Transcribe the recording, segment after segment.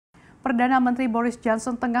Perdana Menteri Boris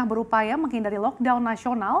Johnson tengah berupaya menghindari lockdown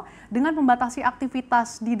nasional dengan membatasi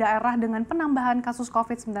aktivitas di daerah dengan penambahan kasus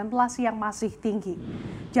COVID-19 yang masih tinggi.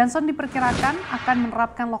 Johnson diperkirakan akan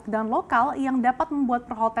menerapkan lockdown lokal yang dapat membuat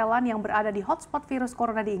perhotelan yang berada di hotspot virus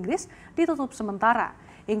corona di Inggris ditutup sementara.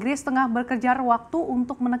 Inggris tengah berkejar waktu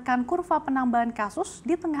untuk menekan kurva penambahan kasus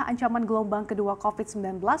di tengah ancaman gelombang kedua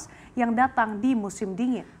COVID-19 yang datang di musim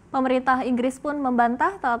dingin. Pemerintah Inggris pun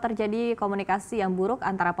membantah telah terjadi komunikasi yang buruk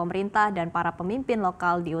antara pemerintah dan para pemimpin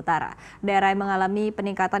lokal di utara. Daerah yang mengalami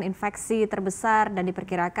peningkatan infeksi terbesar dan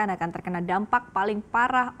diperkirakan akan terkena dampak paling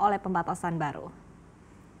parah oleh pembatasan baru.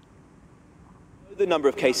 The number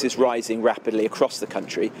of cases rising rapidly across the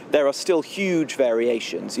country, there are still huge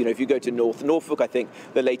variations. If you go to Norfolk, I think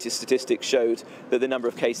the latest statistics showed that the number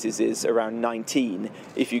of cases is around 19.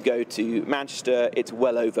 If you go to Manchester, it's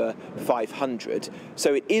well over 500.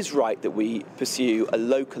 So it is right that we pursue a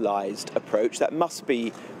localized approach. That must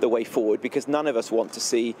be the way forward because none of us want to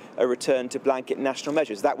see a return to blanket national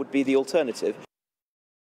measures. That would be the alternative.